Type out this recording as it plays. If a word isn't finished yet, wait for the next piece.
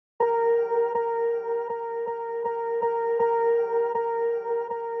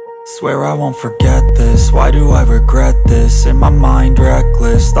Swear I won't forget this, why do I regret this? In my mind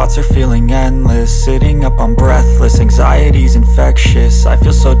reckless, thoughts are feeling endless. Sitting up I'm breathless, anxiety's infectious. I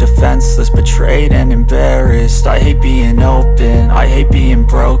feel so defenseless, betrayed and embarrassed. I hate being open, I hate being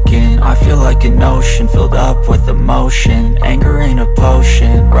broken. I feel like an ocean filled up with emotion. Anger ain't a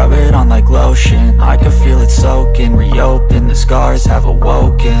potion, rub it on like lotion. I can feel it soaking, reopen, the scars have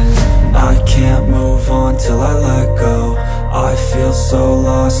awoken. I can't move on till I let go. I feel so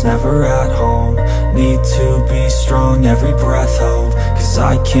lost, never at home. Need to be strong, every breath hold. Cause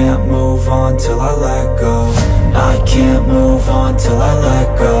I can't move on till I let go. I can't move on till I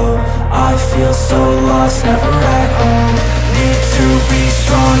let go. I feel so lost, never at home. Need to be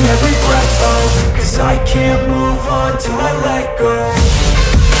strong, every breath hold. Cause I can't move on till I let go.